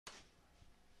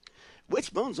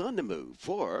Wishbone's on the move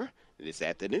for this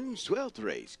afternoon's 12th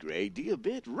race. Great deal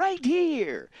event right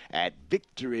here at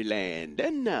Victoryland.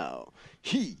 And now,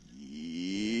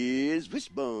 here's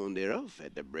Wishbone. They're off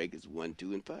at the break. It's 1,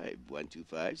 2, and 5. 1, 2,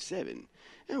 5, 7.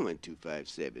 And 1, 2, 5,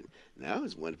 7. Now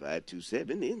it's 1, 5, 2,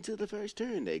 7. Into the first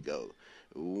turn they go.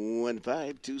 1,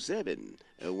 5, 2, 7.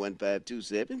 1, 5, 2,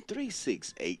 7. 3,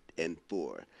 6, 8, and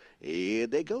 4. Here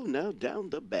they go now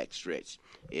down the backstretch.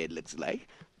 It looks like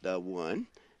the 1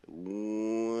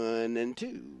 and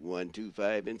 2. 1, 2,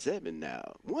 5, and 7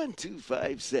 now. 1, 2,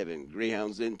 5, 7.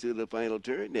 Greyhounds into the final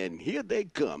turn, and here they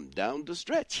come down the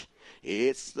stretch.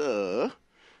 It's the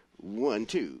 1,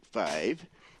 2, 5.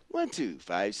 1, 2,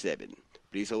 5, 7.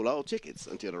 Please hold all tickets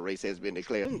until the race has been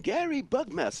declared. Gary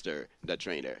Bugmaster, the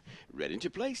trainer. Ready to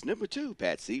place number 2,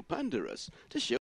 Patsy Ponderous, to show